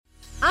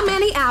I'm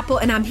Annie Apple,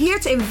 and I'm here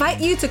to invite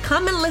you to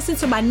come and listen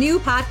to my new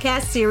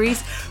podcast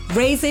series,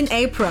 Raising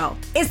a Pro.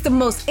 It's the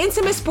most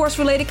intimate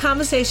sports-related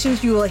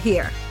conversations you will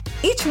hear.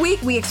 Each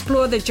week, we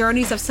explore the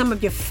journeys of some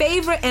of your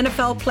favorite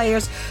NFL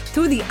players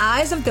through the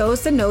eyes of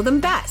those that know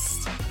them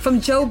best. From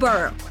Joe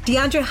Burrow,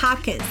 DeAndre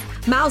Hopkins,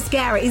 Myles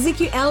Garrett,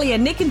 Ezekiel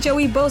Elliott, Nick and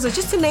Joey Bosa,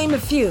 just to name a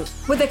few.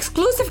 With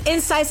exclusive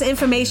insights and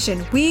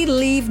information, we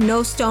leave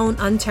no stone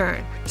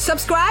unturned.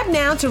 Subscribe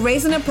now to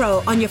Raising a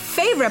Pro on your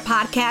favorite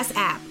podcast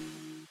app.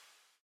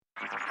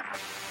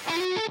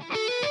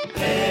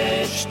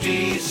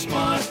 HD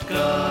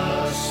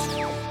Smartcast.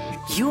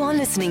 You are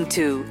listening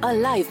to a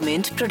Live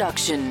Mint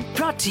production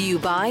brought to you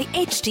by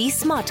HD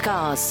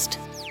Smartcast.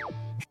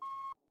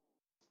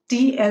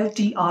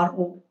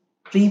 TLTRO,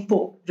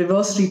 repo,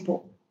 reverse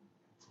repo.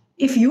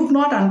 If you've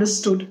not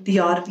understood the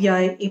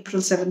RBI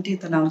April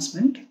 17th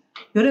announcement,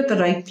 you're at the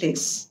right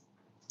place.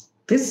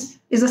 This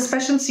is a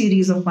special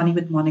series of Money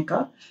with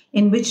Monica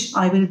in which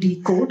I will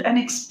decode and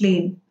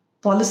explain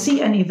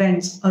policy and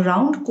events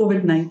around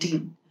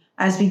COVID-19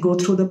 as we go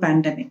through the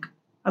pandemic.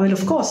 I will,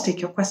 of course, take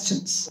your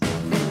questions.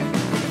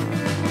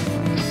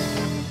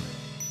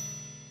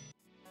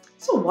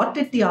 So what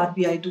did the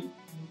RBI do?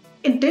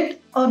 It did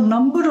a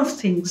number of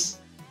things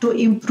to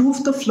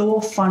improve the flow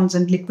of funds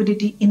and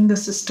liquidity in the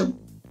system.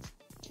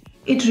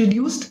 It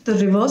reduced the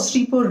reverse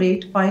repo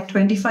rate by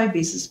 25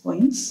 basis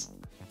points.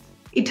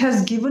 It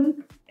has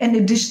given an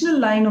additional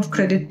line of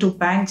credit to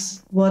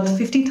banks worth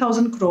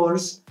 50,000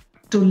 crores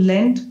to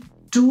lend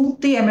to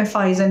the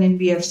MFIs and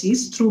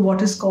NBFCs through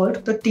what is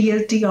called the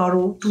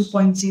TLTRO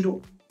 2.0.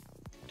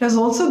 It has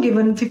also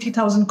given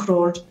 50,000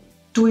 crores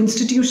to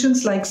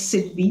institutions like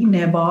SIDBI,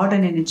 NABARD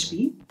and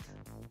NHB,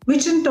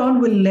 which in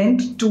turn will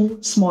lend to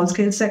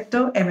small-scale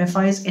sector,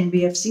 MFIs,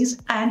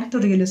 NBFCs and the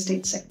real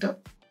estate sector.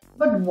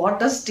 But what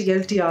does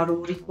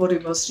TLTRO, repo,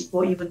 reverse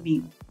repo even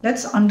mean?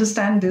 Let's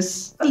understand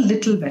this a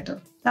little better.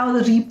 Now,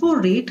 the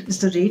repo rate is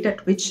the rate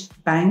at which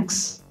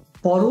banks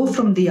borrow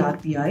from the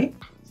RBI,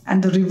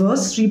 and the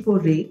reverse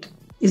repo rate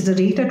is the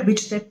rate at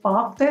which they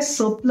park their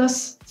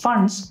surplus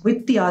funds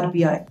with the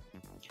RBI.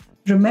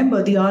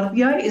 Remember, the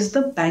RBI is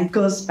the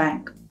banker's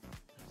bank.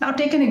 Now,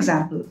 take an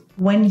example.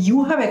 When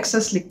you have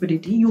excess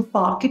liquidity, you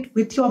park it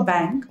with your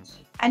bank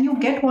and you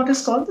get what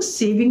is called the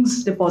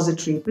savings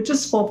deposit rate, which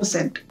is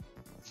 4%.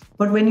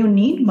 But when you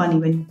need money,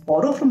 when you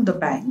borrow from the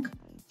bank,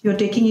 you're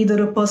taking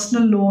either a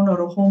personal loan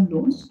or a home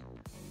loan,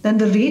 then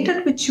the rate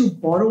at which you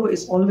borrow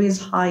is always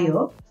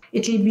higher.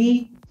 It will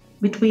be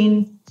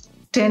between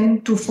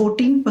 10 to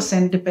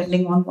 14%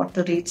 depending on what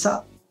the rates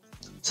are.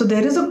 So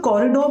there is a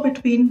corridor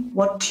between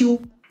what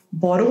you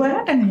borrow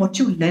at and what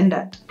you lend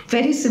at.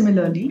 Very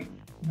similarly,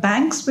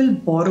 banks will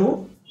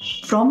borrow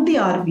from the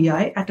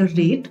RBI at a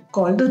rate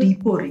called the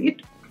repo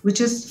rate, which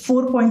is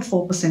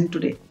 4.4%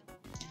 today.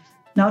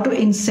 Now, to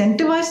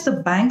incentivize the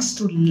banks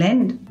to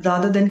lend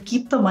rather than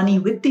keep the money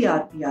with the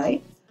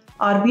RBI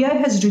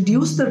has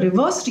reduced the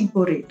reverse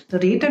repo rate, the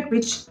rate at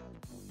which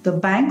the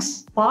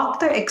banks park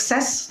the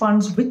excess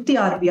funds with the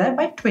RBI,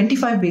 by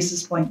 25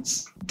 basis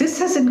points. This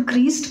has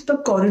increased the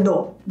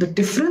corridor, the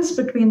difference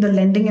between the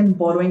lending and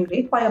borrowing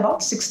rate, by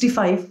about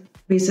 65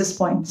 basis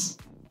points.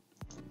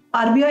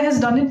 RBI has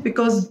done it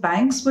because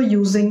banks were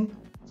using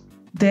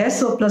their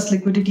surplus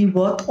liquidity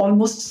worth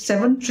almost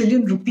 7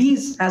 trillion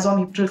rupees as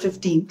on April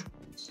 15th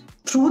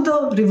through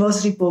the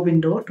reverse repo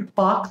window to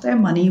park their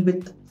money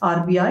with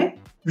RBI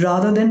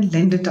rather than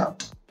lend it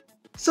out.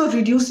 So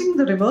reducing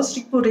the reverse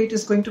repo rate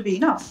is going to be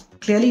enough?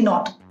 Clearly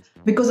not,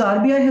 because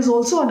RBI has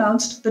also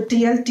announced the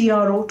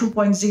TLTRO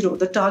 2.0,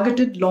 the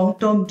targeted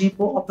long-term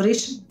repo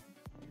operation.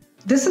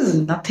 This is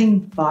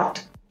nothing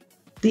but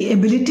the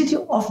ability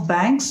of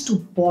banks to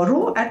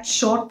borrow at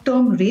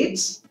short-term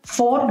rates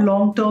for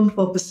long-term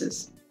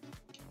purposes.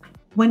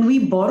 When we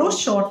borrow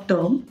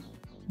short-term,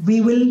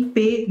 we will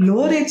pay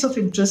lower rates of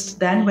interest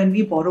than when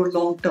we borrow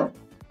long-term.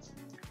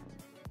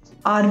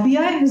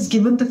 RBI has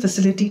given the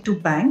facility to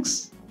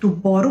banks to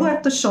borrow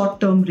at the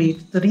short-term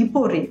rate, the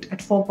repo rate at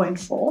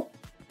 4.4,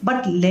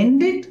 but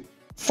lend it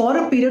for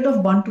a period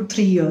of 1 to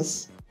 3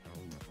 years.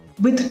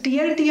 With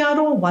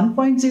TLTRO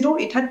 1.0,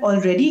 it had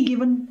already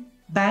given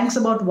banks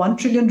about 1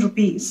 trillion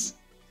rupees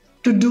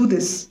to do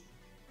this.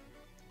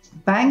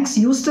 Banks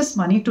use this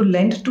money to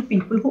lend to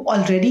people who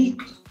already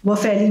were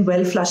fairly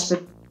well flushed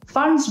with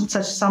funds, such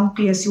as some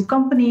PSU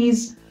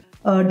companies,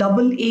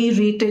 AA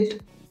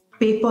rated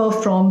paper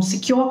from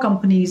secure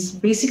companies,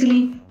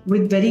 basically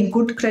with very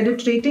good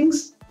credit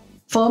ratings,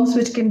 firms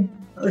which can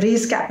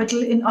raise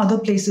capital in other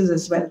places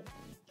as well.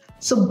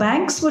 So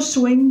banks were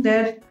showing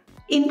their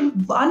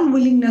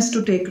unwillingness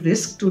to take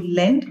risk to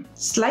lend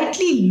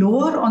slightly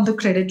lower on the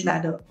credit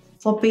ladder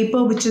for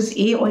paper which is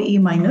A or A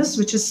minus,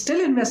 which is still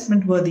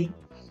investment worthy.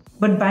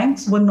 But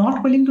banks were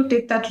not willing to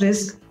take that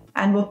risk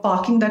and were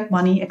parking that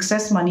money,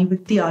 excess money,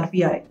 with the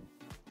RBI.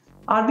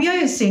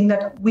 RBI is saying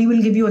that we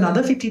will give you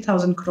another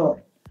 50,000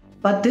 crore,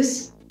 but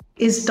this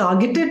is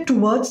targeted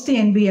towards the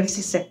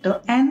NBFC sector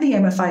and the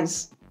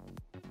MFIs.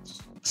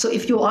 So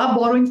if you are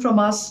borrowing from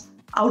us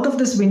out of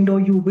this window,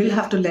 you will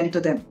have to lend to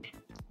them.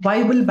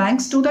 Why will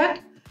banks do that?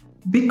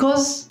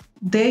 because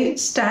they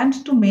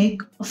stand to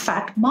make a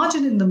fat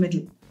margin in the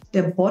middle.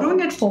 They're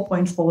borrowing at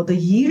 4.4. The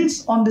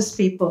yields on this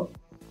paper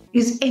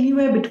is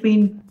anywhere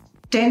between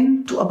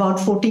 10 to about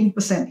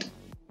 14%.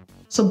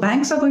 So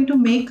banks are going to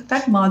make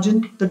that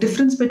margin, the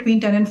difference between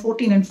 10 and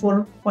 14 and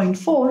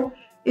 4.4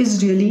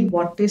 is really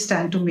what they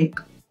stand to make.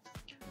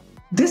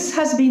 This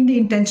has been the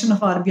intention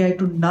of RBI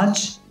to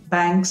nudge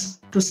banks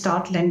to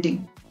start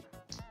lending.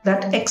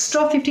 That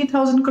extra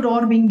 50,000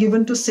 crore being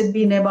given to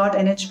SIDBI, NABARD,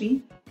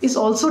 NHB is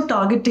also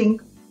targeting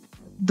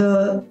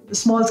the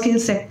small scale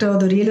sector,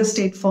 the real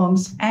estate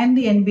firms and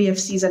the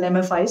NBFCs and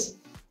MFIs,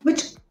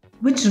 which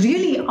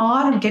really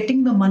are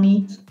getting the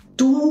money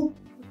to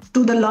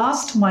the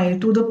last mile,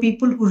 to the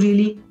people who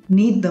really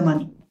need the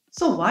money.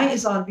 So why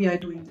is RBI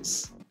doing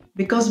this?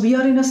 Because we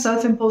are in a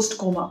self-imposed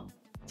coma.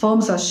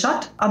 Firms are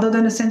shut other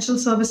than essential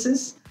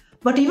services.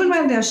 But even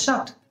when they are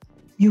shut,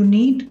 you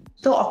need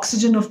the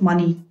oxygen of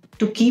money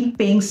to keep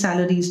paying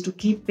salaries, to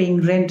keep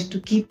paying rent, to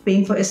keep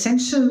paying for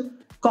essential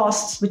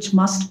costs which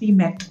must be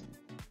met.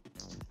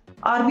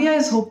 RBI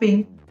is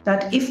hoping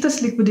that if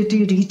this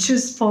liquidity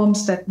reaches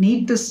firms that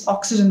need this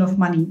oxygen of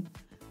money,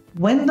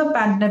 when the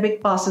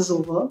pandemic passes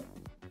over,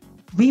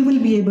 we will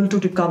be able to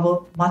recover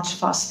much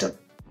faster.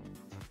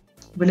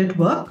 Will it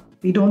work?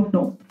 We don't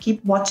know.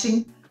 Keep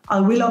watching. I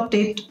will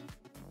update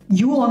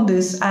you on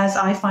this as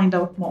I find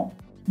out more.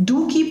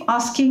 Do keep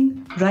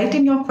asking, write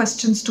in your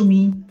questions to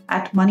me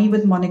at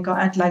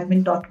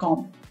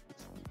moneywithmonica@livemint.com.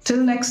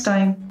 Till next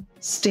time,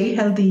 stay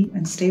healthy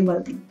and stay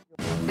wealthy.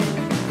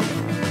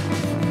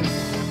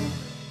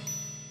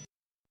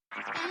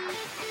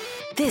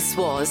 This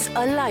was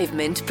a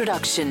Livemint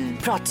production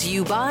brought to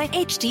you by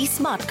HT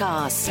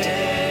Smartcast.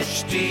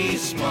 HT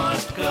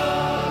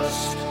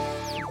Smartcast.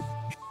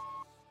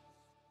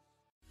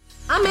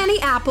 I'm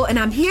Annie Apple, and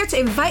I'm here to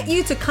invite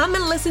you to come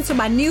and listen to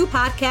my new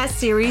podcast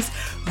series,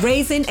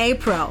 Raising a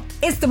Pro.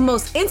 It's the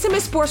most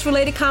intimate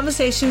sports-related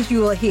conversations you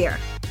will hear.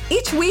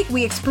 Each week,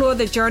 we explore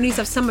the journeys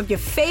of some of your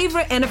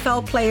favorite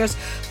NFL players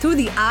through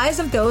the eyes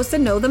of those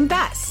that know them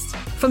best.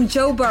 From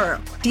Joe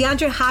Burrow,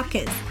 DeAndre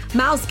Hopkins,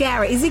 Myles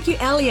Garrett, Ezekiel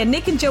Elliott,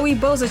 Nick and Joey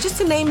Bosa, just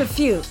to name a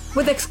few.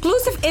 With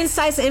exclusive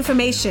insights and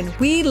information,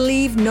 we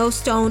leave no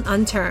stone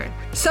unturned.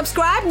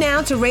 Subscribe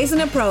now to Raising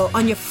a Pro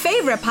on your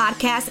favorite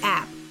podcast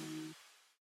app.